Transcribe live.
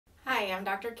Hi, I'm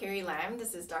Dr. Carrie Lam.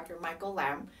 This is Dr. Michael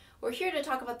Lam. We're here to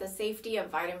talk about the safety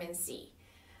of vitamin C.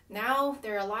 Now,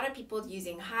 there are a lot of people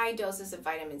using high doses of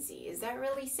vitamin C. Is that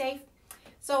really safe?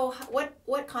 So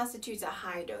what constitutes a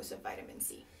high dose of vitamin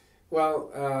C?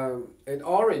 Well, an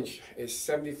orange is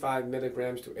 75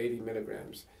 milligrams to 80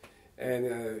 milligrams.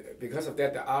 And because of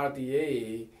that, the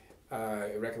RDA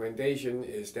recommendation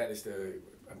is that is the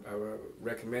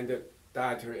recommended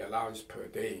dietary allowance per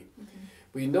day. Mm-hmm.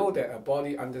 We know that a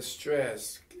body under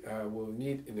stress will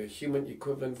need, in a human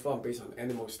equivalent form based on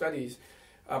animal studies,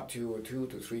 up to 2,000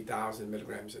 to 3,000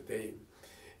 milligrams a day.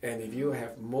 And if you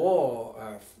have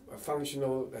more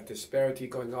functional disparity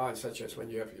going on, such as when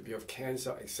if you have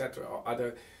cancer, etc., or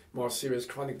other more serious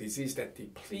chronic disease that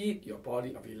deplete your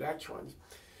body of electrons,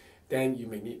 then you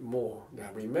may need more. Now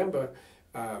remember,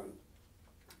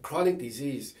 chronic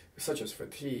disease such as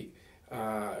fatigue,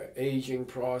 aging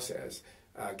process,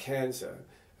 cancer,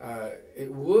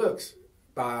 it works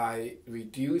by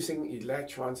reducing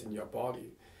electrons in your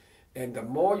body. And the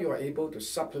more you are able to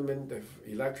supplement the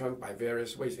electron by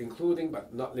various ways, including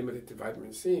but not limited to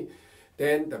vitamin C,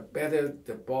 then the better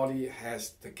the body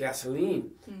has the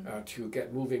gasoline to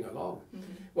get moving along.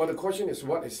 Mm-hmm. Well, the question is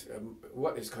what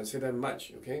is considered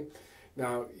much, okay?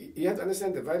 Now, you have to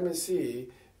understand that vitamin C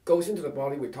goes into the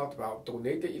body, we talked about,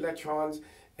 donate the electrons,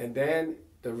 and then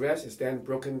the rest is then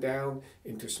broken down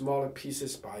into smaller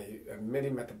pieces by many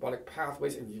metabolic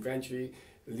pathways and eventually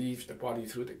leaves the body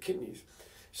through the kidneys.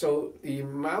 So the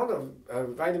amount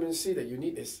of vitamin C that you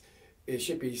need it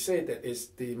should be said that is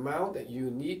the amount that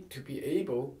you need to be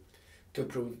able to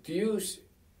produce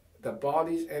the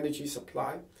body's energy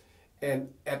supply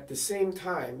and at the same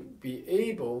time be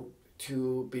able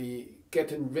to be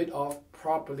getting rid of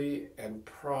properly and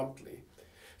promptly.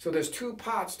 So there's two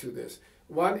parts to this.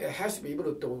 One, it has to be able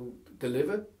to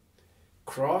deliver,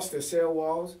 cross the cell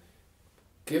walls,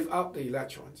 give out the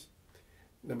electrons.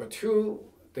 Number two,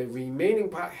 the remaining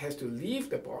part has to leave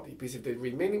the body, because if the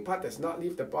remaining part does not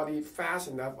leave the body fast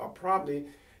enough or properly,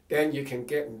 then you can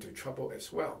get into trouble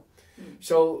as well.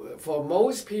 So for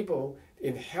most people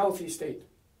in healthy state,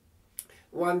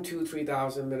 1,000 to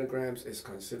 3,000 milligrams is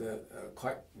considered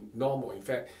quite normal. In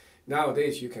fact,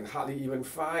 nowadays you can hardly even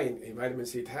find a vitamin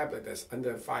C tablet that's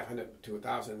under 500 to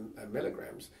 1,000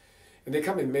 milligrams. And they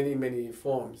come in many, many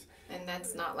forms. And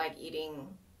that's not like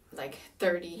eating like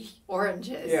 30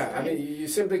 oranges. Yeah, right? I mean, you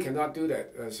simply cannot do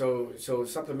that. So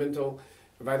supplemental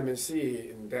vitamin C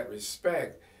in that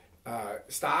respect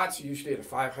starts usually at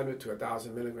 500 to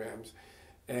 1,000 milligrams.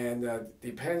 And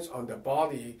depends on the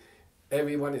body.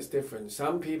 Everyone is different.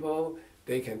 Some people,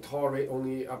 they can tolerate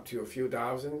only up to a few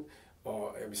thousand,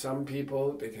 or some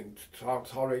people, they can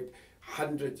tolerate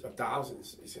hundreds of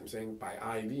thousands, is what I'm saying, by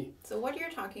IV. So what you're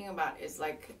talking about is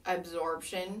like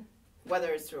absorption,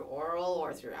 whether it's through oral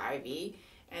or through IV,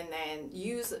 and then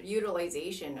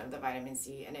utilization of the vitamin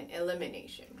C and then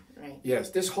elimination, right? Yes,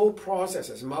 this whole process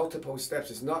has multiple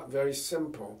steps. It's not very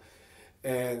simple.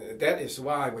 And that is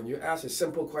why when you ask a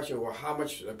simple question, well, how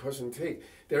much a person take,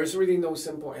 there is really no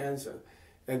simple answer.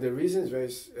 And the reason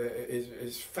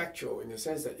is factual in the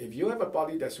sense that if you have a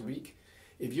body that's weak,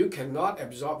 if you cannot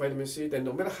absorb vitamin C, then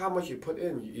no matter how much you put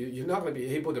in, you're not going to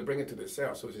be able to bring it to the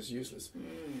cell, so it's useless.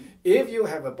 If you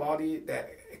have a body that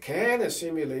can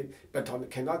assimilate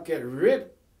but cannot get rid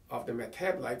of the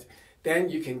metabolites, then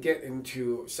you can get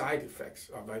into side effects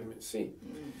of vitamin C.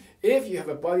 If you have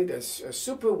a body that's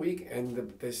super weak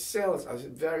and the cells are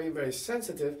very, very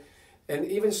sensitive, and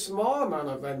even small amount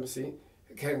of vitamin C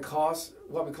can cause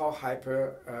what we call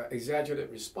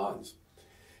hyper-exaggerated response.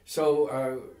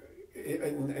 So,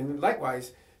 and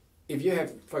likewise, if you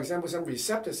have, for example, some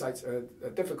receptor sites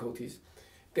difficulties,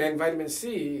 then vitamin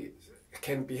C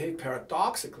can behave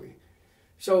paradoxically.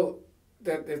 So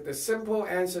the simple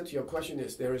answer to your question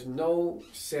is there is no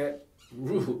set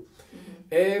rule.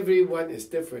 Everyone is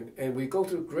different, and we go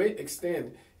to great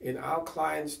extent in our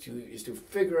clients to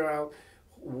figure out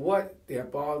what their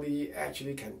body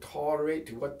actually can tolerate,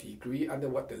 to what degree, under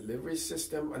what delivery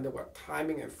system, under what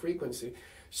timing and frequency,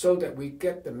 so that we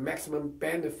get the maximum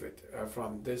benefit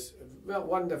from this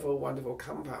wonderful, wonderful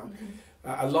compound,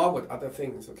 along with other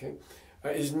things, okay?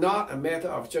 It's not a matter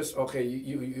of just, okay,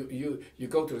 you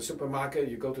go to the supermarket,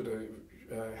 you go to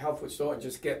the health food store and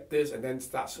just get this and then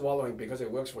start swallowing because it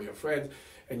works for your friends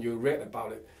and you read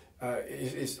about it.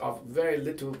 It's of very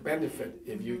little benefit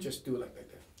if you just do like that.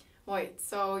 Wait,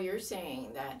 so you're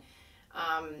saying that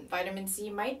vitamin C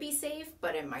might be safe,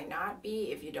 but it might not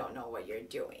be if you don't know what you're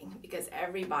doing, because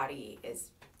everybody is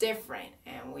different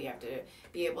and we have to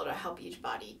be able to help each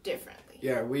body differently.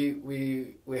 Yeah,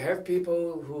 we have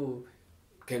people who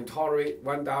can tolerate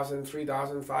 1,000,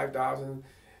 3,000, 5,000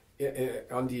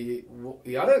 on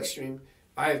the other extreme,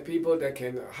 I have people that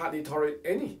can hardly tolerate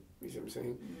any. You see what I'm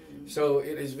saying? So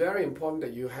it is very important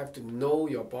that you have to know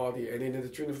your body. And in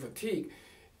adrenal fatigue,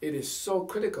 it is so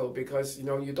critical because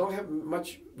you don't have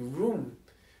much room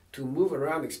to move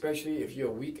around, especially if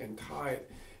you're weak and tired.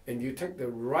 And you take the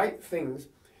right things,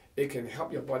 it can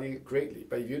help your body greatly.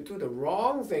 But if you do the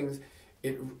wrong things,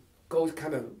 it goes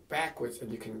kind of backwards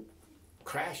and you can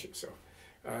crash yourself.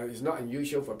 It's not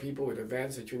unusual for people with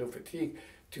advanced adrenal fatigue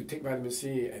to take vitamin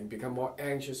C and become more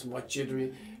anxious, more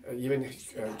jittery, even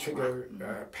trigger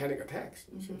panic attacks.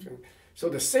 So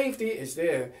the safety is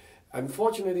there.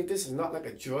 Unfortunately, this is not like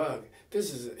a drug.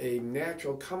 This is a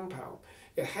natural compound.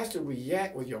 It has to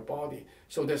react with your body.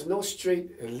 So there's no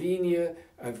straight, linear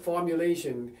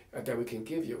formulation that we can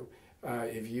give you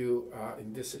if you are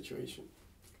in this situation.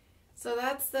 So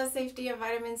that's the safety of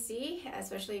vitamin C,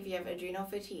 especially if you have adrenal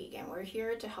fatigue. And we're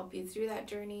here to help you through that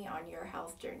journey on your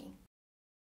health journey.